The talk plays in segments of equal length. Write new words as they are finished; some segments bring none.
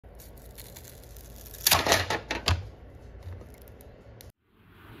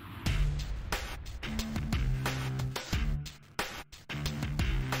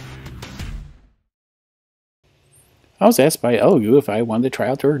I was asked by ELEGOO if I wanted to try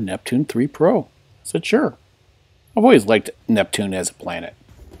out their Neptune 3 Pro. I said sure. I've always liked Neptune as a planet.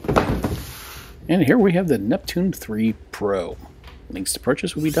 And here we have the Neptune 3 Pro. Links to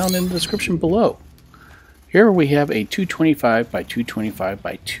purchase will be down in the description below. Here we have a 225 by 225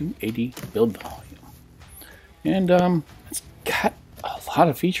 by 280 build volume. And it's got a lot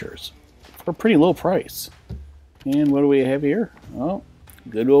of features for a pretty low price. And what do we have here? Well,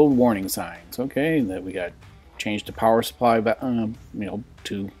 good old warning signs. Okay, that we got change the power supply back,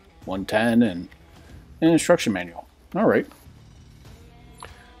 to 110 and an instruction manual. All right.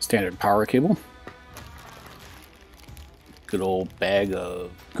 Standard power cable. Good old bag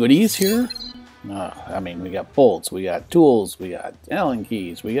of goodies here. We got bolts, we got tools, we got Allen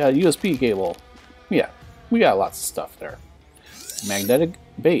keys, we got USB cable. Yeah, we got lots of stuff there. Magnetic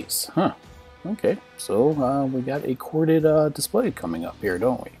base, huh? Okay, so we got a corded display coming up here,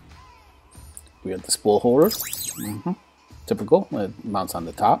 don't we? We got the spool holder. Typical, it mounts on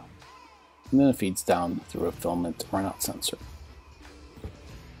the top. And then it feeds down through a filament runout sensor.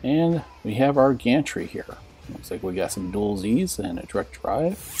 And we have our gantry here. Looks like we got some dual Z's and a direct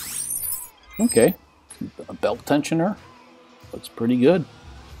drive. Okay, a belt tensioner. Looks pretty good.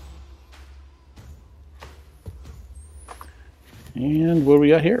 And what do we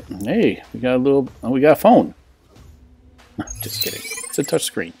got here? Hey, we got a phone. Just kidding. It's a touch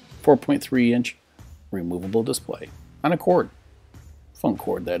screen. 4.3-inch removable display on a cord. Phone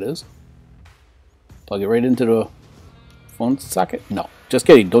cord, that is. Plug it right into the phone socket? No, just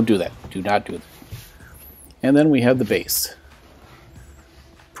kidding. Don't do that. Do not do that. And then we have the base.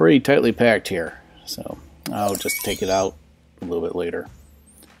 Pretty tightly packed here, so I'll just take it out a little bit later.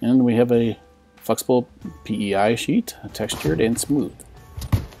 And we have a flexible PEI sheet, textured and smooth.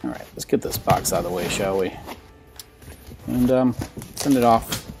 All right, let's get this box out of the way, shall we? And send it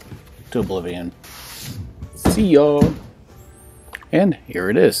off to oblivion. See ya! And here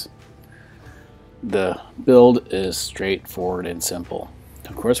it is. The build is straightforward and simple.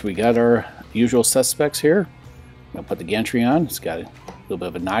 Of course, we got our usual suspects here. I'm going to put the gantry on. It's got a little bit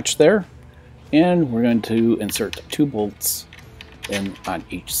of a notch there. And we're going to insert 2 bolts in on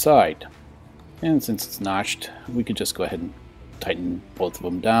each side. And since it's notched, we could just go ahead and tighten both of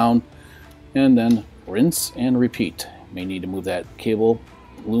them down. And then rinse and repeat. May need to move that cable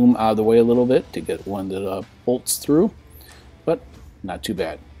loom out of the way a little bit to get one of the bolts through. But not too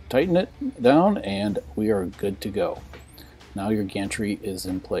bad. Tighten it down and we are good to go. Now your gantry is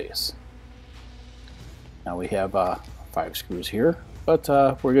in place. Now we have 5 screws here, but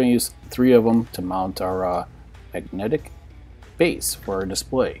we're going to use 3 of them to mount our magnetic base for our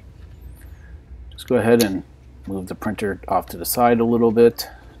display. Just go ahead and move the printer off to the side a little bit.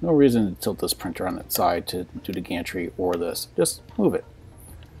 No reason to tilt this printer on its side to do the gantry or this. Just move it.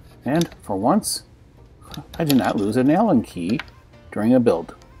 And for once, I did not lose an Allen key during a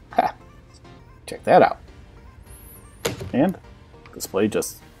build. Ha! Check that out. And the display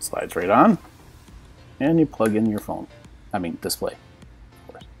just slides right on. And you plug in your phone. Display, of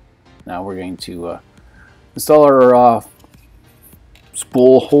course. Now we're going to install our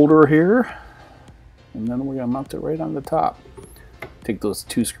spool holder here. And then we're going to mount it right on the top. Take those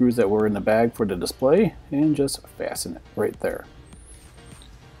 2 screws that were in the bag for the display and just fasten it right there.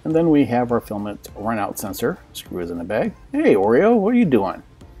 And then we have our filament runout sensor. Screw is in the bag. Hey Oreo, what are you doing?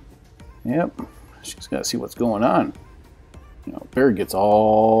 Yep, she's got to see what's going on. Bear gets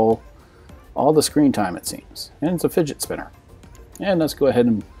all the screen time, it seems. And it's a fidget spinner. And let's go ahead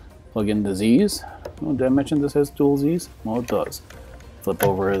and plug in the Z's. Oh, did I mention this has dual Z's? Well, it does. Flip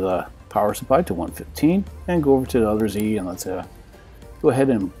over the power supply to 115 and go over to the other Z, and let's go ahead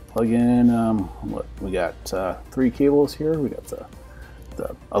and plug in what we got 3 cables here. We got the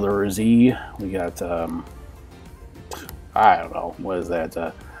other Z. We got I don't know, what is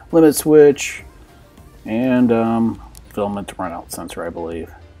that? Limit switch and filament runout sensor, I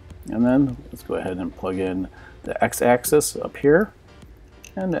believe. And then let's go ahead and plug in the X-axis up here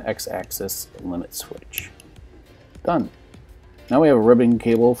and the X-axis limit switch. Done. Now we have a ribbon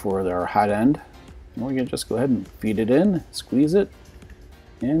cable for our hot end. And we can just go ahead and feed it in, squeeze it,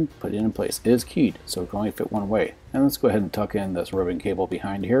 and put it in place. It is keyed, so it can only fit one way. And let's go ahead and tuck in this ribbon cable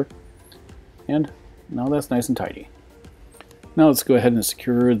behind here. And now that's nice and tidy. Now let's go ahead and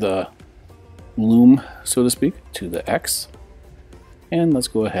secure the loom, so to speak, to the X. And let's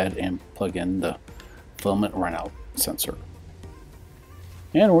go ahead and plug in the filament runout sensor.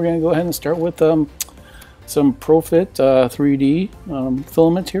 And we're going to go ahead and start with some Profit 3D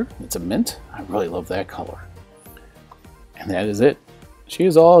filament here. It's a mint. I really love that color. And that is it. She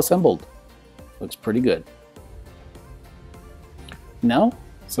is all assembled. Looks pretty good. Now,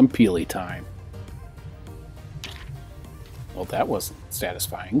 some peely time. Well, that wasn't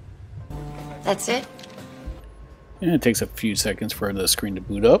satisfying. That's it? And it takes a few seconds for the screen to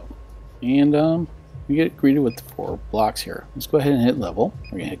boot up. And we get greeted with 4 blocks here. Let's go ahead and hit level.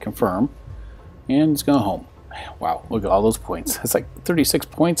 We're going to hit confirm. And it's going home. Wow, look at all those points. It's like 36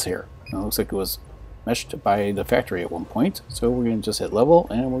 points here. It looks like it was meshed by the factory at one point. So we're going to just hit level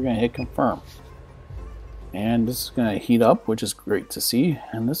and we're going to hit confirm. And this is going to heat up, which is great to see.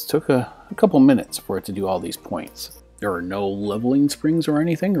 And this took a couple minutes for it to do all these points. There are no leveling springs or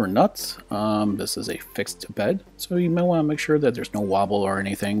anything or nuts. This is a fixed bed, so you may want to make sure that there's no wobble or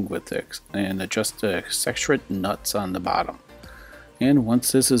anything with the, and adjust the eccentric nuts on the bottom. And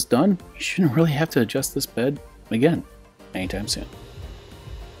once this is done, you shouldn't really have to adjust this bed again anytime soon.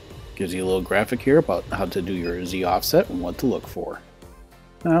 Gives you a little graphic here about how to do your Z offset and what to look for.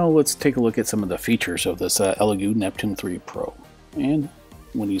 Now let's take a look at some of the features of this ELEGOO Neptune 3 Pro. And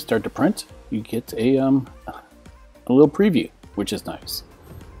when you start to print, you get a little preview, which is nice.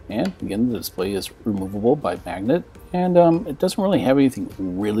 And again, the display is removable by magnet, and it doesn't really have anything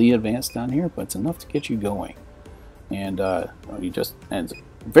really advanced on here, but it's enough to get you going. And and it's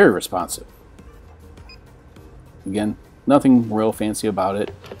very responsive. Again, nothing real fancy about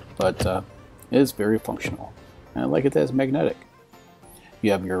it, but it is very functional. And I like it that it's magnetic.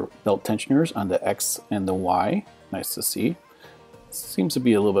 You have your belt tensioners on the X and the Y. Nice to see. Seems to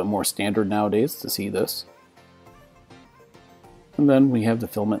be a little bit more standard nowadays to see this. And then we have the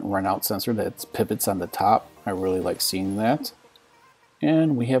filament runout sensor that pivots on the top. I really like seeing that.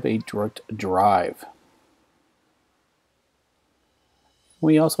 And we have a direct drive.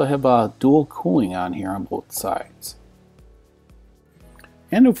 We also have dual cooling on here on both sides.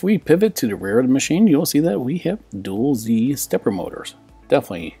 And if we pivot to the rear of the machine, you'll see that we have dual Z stepper motors.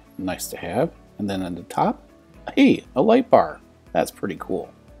 Definitely nice to have. And then on the top, hey, a light bar. That's pretty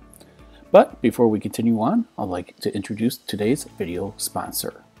cool. But before we continue on, I'd like to introduce today's video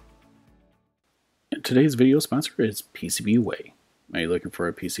sponsor. And today's video sponsor is PCBWay. Are you looking for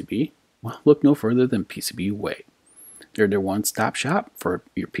a PCB? Well, look no further than PCBWay. They're their one-stop shop for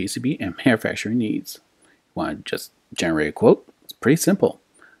your PCB and manufacturing needs. You want to just generate a quote? It's pretty simple.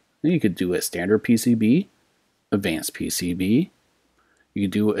 Then you could do a standard PCB, advanced PCB. You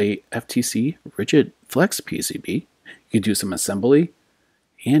could do a FTC rigid flex PCB. You could do some assembly.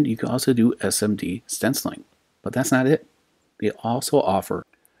 And you can also do SMD stenciling. But that's not it. They also offer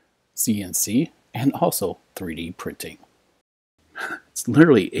CNC and also 3D printing. It's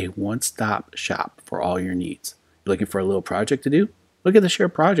literally a one-stop shop for all your needs. You're looking for a little project to do? Look at the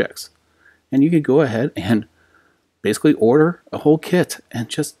shared projects. And you could go ahead and basically order a whole kit and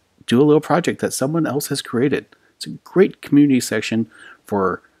just do a little project that someone else has created. It's a great community section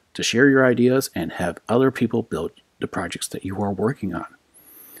to share your ideas and have other people build the projects that you are working on.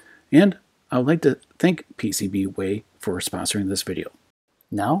 And I would like to thank PCBWay for sponsoring this video.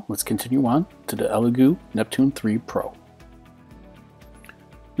 Now let's continue on to the ELEGOO Neptune 3 Pro.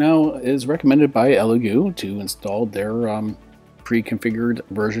 Now it is recommended by ELEGOO to install their pre-configured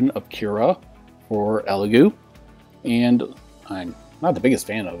version of Cura for ELEGOO. And I'm not the biggest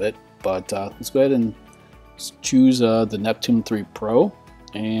fan of it, but let's go ahead and choose the Neptune 3 Pro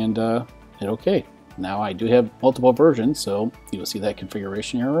and hit OK. Now I do have multiple versions, so you'll see that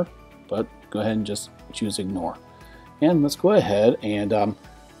configuration error, but go ahead and just choose ignore. And let's go ahead and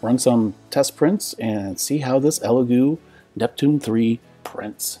run some test prints and see how this ELEGOO Neptune 3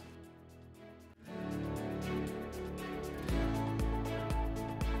 prints.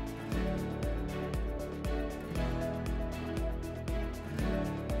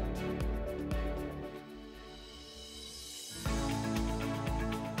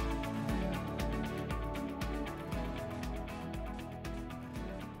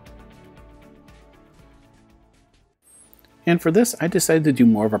 And for this, I decided to do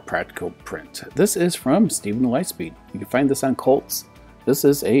more of a practical print. This is from Stephen Lightspeed. You can find this on Colts. This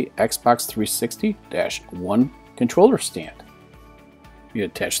is a Xbox 360-1 controller stand. You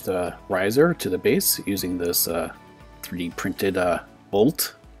attach the riser to the base using this 3D printed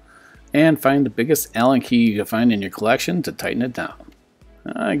bolt, and find the biggest Allen key you can find in your collection to tighten it down.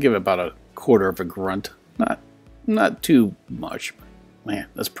 I give it about a quarter of a grunt. Not too much. Man,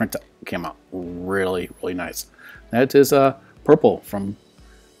 this print came out really nice. That is purple from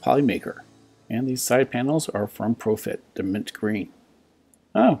Polymaker. And these side panels are from Profit, the mint green.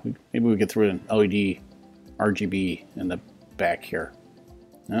 Oh, maybe we could throw an LED RGB in the back here.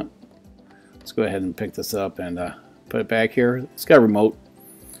 Yep. Let's go ahead and pick this up and put it back here. It's got a remote.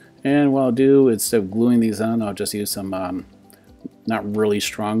 And what I'll do, instead of gluing these on, I'll just use some not really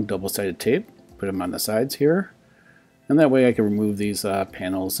strong double-sided tape. Put them on the sides here. And that way I can remove these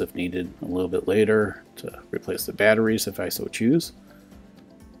panels if needed a little bit later to replace the batteries if I so choose.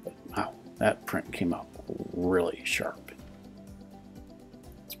 But, wow, that print came out really sharp.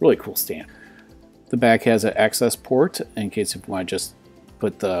 It's a really cool stand. The back has an access port in case if you want to just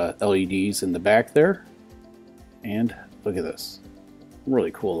put the LEDs in the back there. And look at this.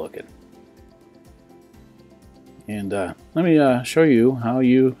 Really cool looking. And let me show you how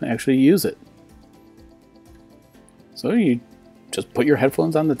you actually use it. So you just put your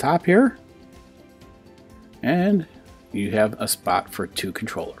headphones on the top here, and you have a spot for 2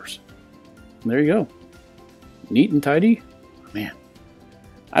 controllers. And there you go. Neat and tidy. Man,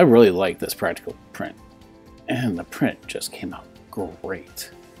 I really like this practical print. And the print just came out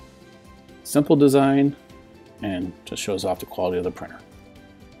great. Simple design, and just shows off the quality of the printer.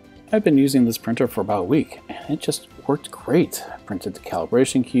 I've been using this printer for about a week, and it just worked great. I printed the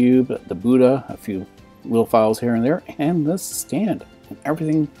calibration cube, the Buddha, a few wheel files here and there, and the stand. And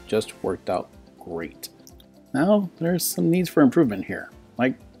everything just worked out great. Now, there's some needs for improvement here,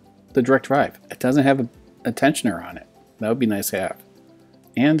 like the direct drive. It doesn't have a tensioner on it. That would be nice to have.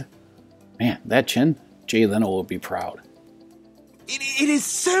 And, man, that chin, Jay Leno will be proud. It is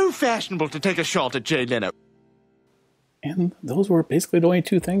so fashionable to take a shot at Jay Leno. And those were basically the only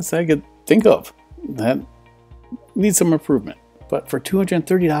 2 things I could think of that need some improvement. But for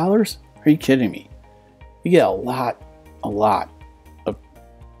 $230? Are you kidding me? You get a lot of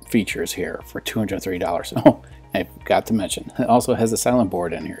features here for $230. Oh, I forgot to mention, it also has a silent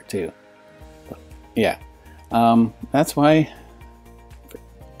board in here too. But yeah, that's why for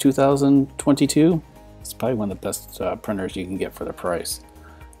 2022, it's probably one of the best printers you can get for the price.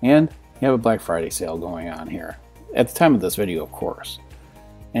 And you have a Black Friday sale going on here. At the time of this video, of course.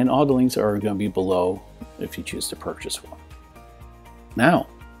 And all the links are going to be below if you choose to purchase one. Now,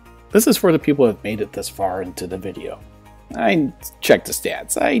 this is for the people who have made it this far into the video. I checked the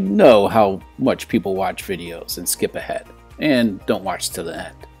stats. I know how much people watch videos and skip ahead and don't watch to the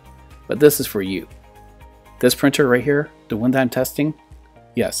end. But this is for you. This printer right here, the one that I'm testing,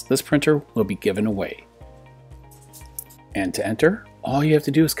 yes, this printer will be given away. And to enter, all you have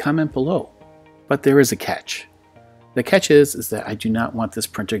to do is comment below. But there is a catch. The catch is that I do not want this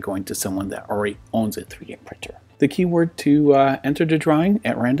printer going to someone that already owns a 3D printer. The keyword to enter the drawing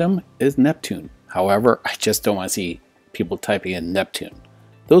at random is Neptune. However, I just don't want to see people typing in Neptune.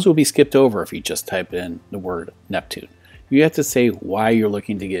 Those will be skipped over if you just type in the word Neptune. You have to say why you're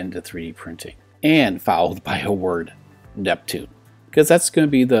looking to get into 3D printing and followed by a word Neptune, because that's going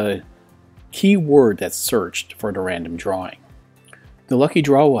to be the key word that's searched for the random drawing. The lucky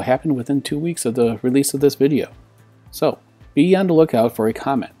draw will happen within 2 weeks of the release of this video. So be on the lookout for a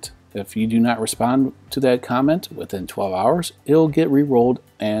comment. If you do not respond to that comment within 12 hours, it'll get re-rolled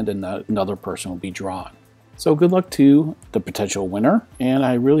and another person will be drawn. So good luck to the potential winner, and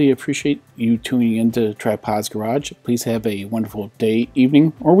I really appreciate you tuning into Tripod's Garage. Please have a wonderful day,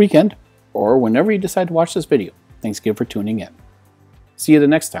 evening, or weekend, or whenever you decide to watch this video. Thanks again for tuning in. See you the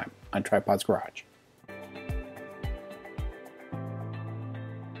next time on Tripod's Garage.